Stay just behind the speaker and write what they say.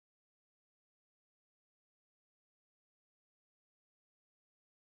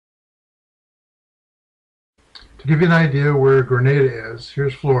To give you an idea where Grenada is,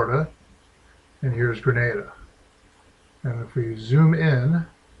 here's Florida, and here's Grenada. And if we zoom in,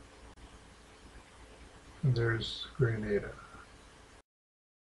 there's Grenada.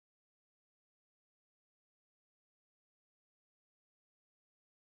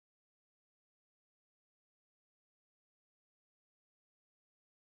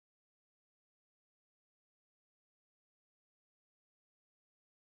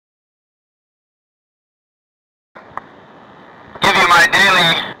 Give you my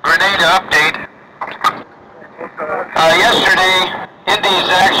daily Grenada update. Yesterday, Indy's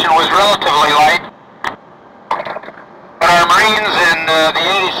action was relatively light, but our Marines in the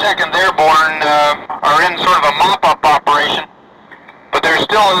 82nd Airborne are in sort of a mop-up operation, but there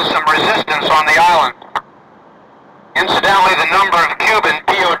still is some resistance on the island. Incidentally, the number of Cuban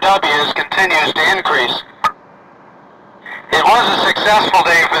POWs continues to increase. It was a successful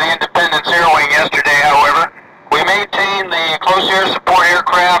day for the Independence Air Wing yesterday, however. We maintained the close air support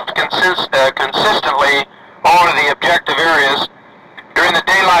aircraft consistently over the objective areas during the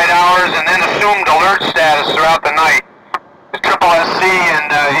daylight hours and then assumed alert status throughout the night. The SSC and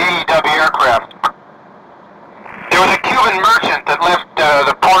AEW aircraft. There was a Cuban merchant that left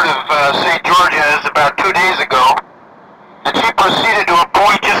the port of St. George's about 2 days ago, and she proceeded to a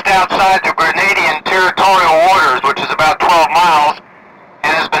point just outside the Grenadian territorial waters, which is about 12 miles,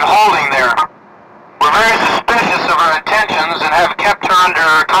 and has been holding there. We're very suspicious of her intentions and have kept her under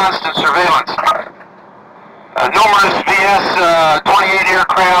constant surveillance. Numerous VS-28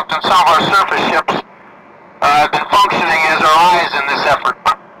 aircraft and some of our surface ships have been functioning as our eyes in this effort.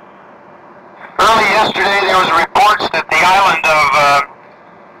 Early yesterday there was reports that the island of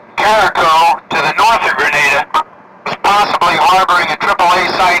Caraco to the north of Grenada was possibly harboring a AAA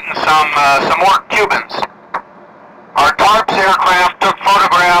site and some more Cubans. Our TARPS aircraft took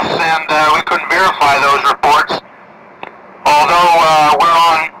photographs and we couldn't verify those reports, although we're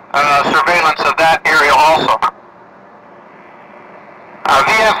on surveillance of that area also.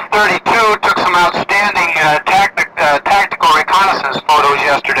 VF-32 took some outstanding tactical reconnaissance photos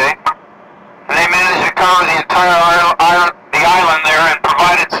yesterday. They managed to cover the entire island there and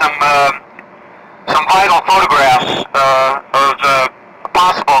provided some vital photographs of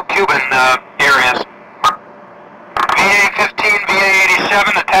possible Cuban areas. VA-15,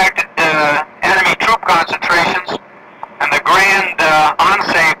 VA-87 attacked enemy troop concentrations in the Grand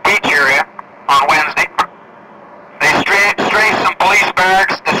Onse beach area on Wednesday. They strafed some police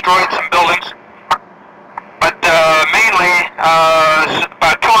barracks, destroyed some buildings, but mainly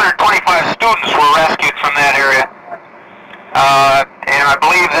about 225 students were rescued from that area. And I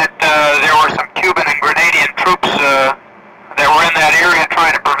believe that there were some Cuban and Grenadian troops that were in that area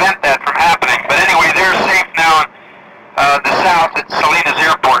trying to prevent that from happening. But anyway, they're safe now in the south at Salinas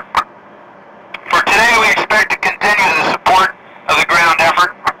Airport. For today, we expect to continue the support of the ground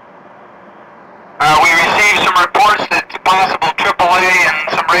effort. We received some reports that possible AAA and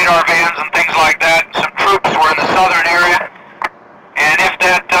some radar vans and things like that, and some troops were in the southern area. And if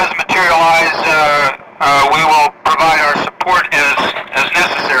that does materialize, we will provide our support as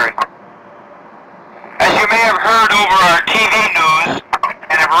necessary. As you may have heard over our TV news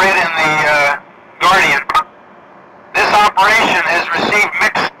and have read in the Guardian, this operation has received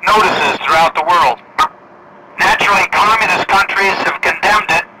mixed notices throughout the world. Naturally, communist countries have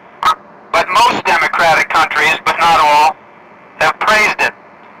condemned it, but most democratic countries, but not all, have praised it.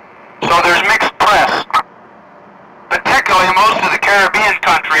 So there's mixed press. Particularly most of the Caribbean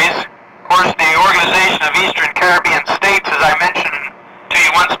countries, of course the Organization of Eastern Caribbean States, as I mentioned to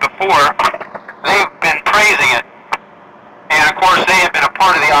you once before, they've been praising it. And of course they have been a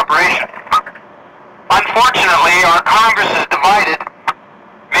part of the operation. Unfortunately, our Congress is divided,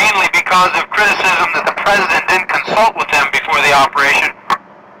 mainly because of criticism that the President didn't consult with them before the operation.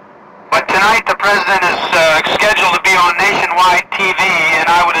 But tonight the President is scheduled to be on nationwide TV, and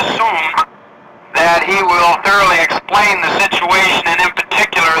I would assume that he will thoroughly explain the situation, and in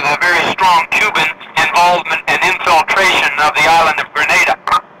particular the very strong Cuban involvement and infiltration of the island of Grenada.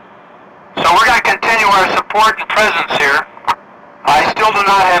 So we're going to continue our support and presence here. I still do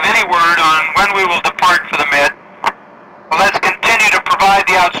not have any word on when we will depart for the Med. But let's continue to provide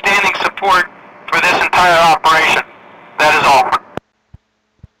the outstanding support for this entire operation. That is all.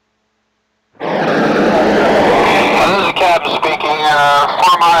 This is the captain speaking.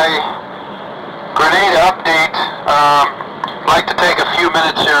 For my Grenada update, I'd like to take a few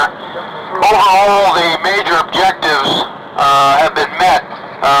minutes here. Overall, the major objectives have been met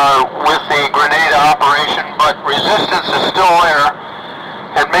with the Grenada operation, but resistance is still there,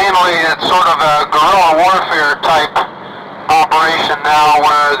 and mainly it's sort of a guerrilla warfare type operation now,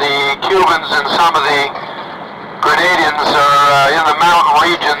 where the Cubans and some of the Grenadians are in the mountain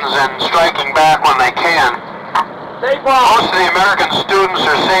regions and striking back when they can. Most of the American students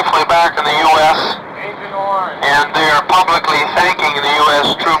are safely back in the U.S. and they are publicly thanking the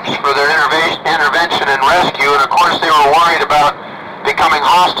U.S. troops for their intervention and rescue, and of course they were worried about becoming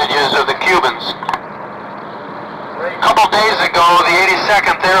hostages of the Cubans. A couple days ago, the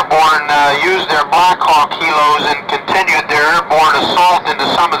 82nd Airborne used their Black Hawk helos and continued their airborne assault into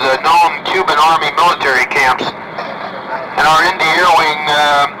some of the known Cuban Army military camps. And our Indy Air Wing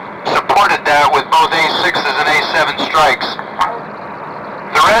supported that with both A-6s and A-7 strikes.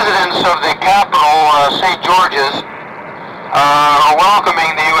 The residents of the capital, St. George's, are welcoming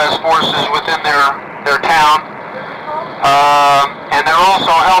the U.S. forces within their town. And they're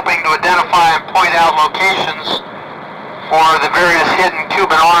also helping to identify and point out locations for the various hidden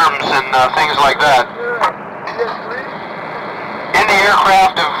Cuban arms and things like that. Indy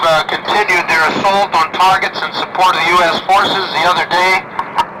aircraft have continued their assault on targets in support of the U.S. forces. The other day,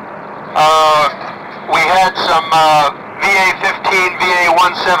 we had some VA-15,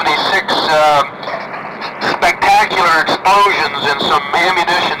 VA-176 spectacular explosions in some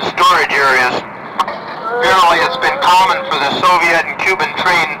ammunition storage areas. Apparently it's been common for the Soviet and Cuban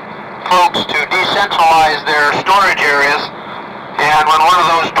trained folks to decentralize their storage areas, and when one of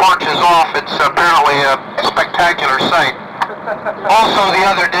those torches off, it's apparently a spectacular sight. Also the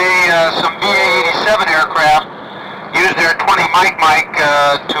other day, some VA-87 aircraft used their 20 Mike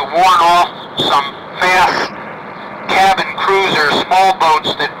to warn off some fast cabin cruiser small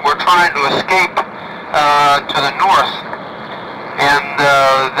boats that were trying to escape to the north, and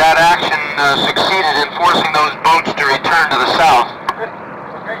that action succeeded in forcing those boats to return to the south.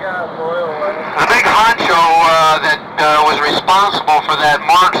 The big honcho that was responsible for that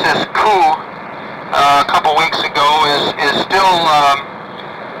Marxist coup a couple weeks ago is still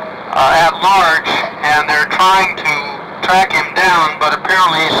at large, and they're trying to track him down, but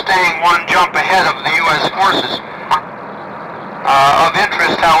apparently he's staying one jump ahead of the U.S. forces. Of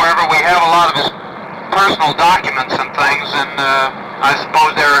interest, however, we have a lot of his personal documents and things, and I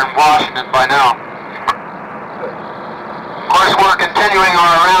suppose they're in Washington by now. Of course, we're continuing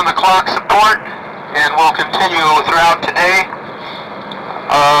our around-the-clock support, and we'll continue throughout today.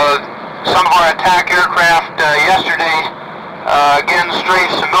 Some of our attack aircraft yesterday again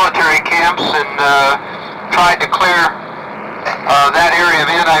strafed some military camps and tried to clear that area of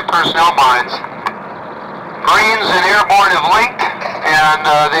anti-personnel mines. Marines and airborne have linked, and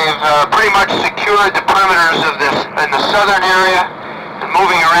they've pretty much secured the perimeters of this in the southern area and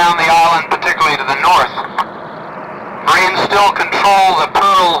moving around the island, particularly to the north. Marines still control the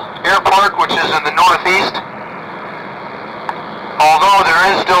Pearl Airport, which is in the northeast, although there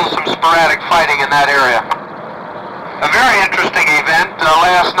is still some sporadic fighting in that area. A very interesting event.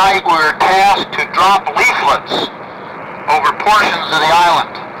 Last night we were tasked to drop leaflets over portions of the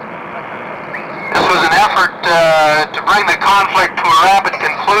island. This was an effort to bring the conflict to a rapid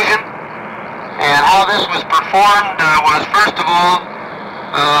conclusion, and how this was performed was, first of all,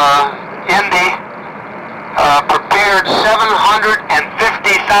 Indy prepared 750,000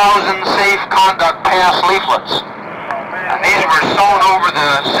 safe conduct pass leaflets. And these were sewn over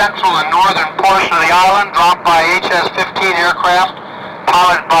the central and northern portion of the island, dropped by HS-15 aircraft,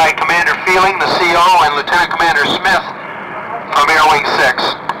 piloted by Commander Feeling, the CO, and Lieutenant Commander Smith from Air Wing 6.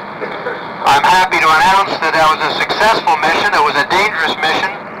 I'm happy to announce that that was a successful mission. It was a dangerous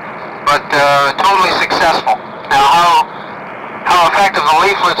mission, but totally successful. Now, how effective the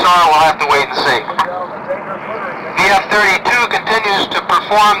leaflets are, we'll have to wait and see. The F-32 continues to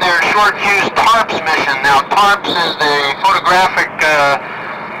perform their short-fuse TARPS mission. Now, TARPS is the photographic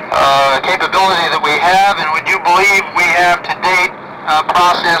capability that we have, and would you believe we have to date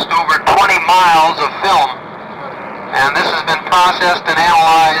processed over 20 miles of film. And this has been processed and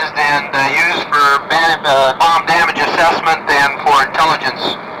analyzed and used for bomb damage assessment and for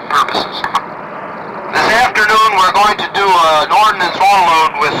intelligence purposes. This afternoon we're going to do an ordnance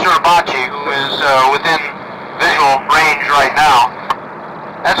overload with Suribachi, who is within visual range right now.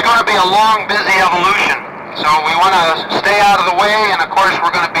 That's going to be a long, busy evolution, so we want to stay out of the way, and of course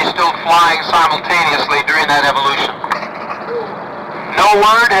we're going to be still flying simultaneously during that evolution. No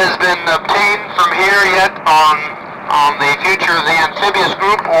word has been obtained from here yet on the future of the amphibious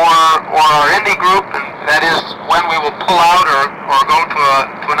group or our Indy group, and that is when we will pull out or go to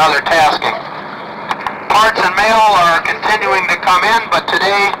another tasking. Parts and mail are continuing to come in, but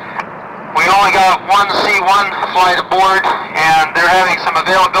today we only got one C-1 flight aboard, and they're having some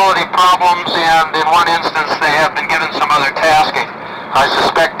availability problems, and in one instance they have been given some other tasking. I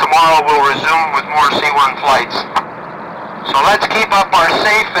suspect tomorrow we'll resume with more C-1 flights. So let's keep up our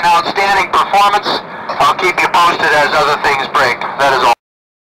safe and outstanding performance. I'll keep you posted as other things break. That is all.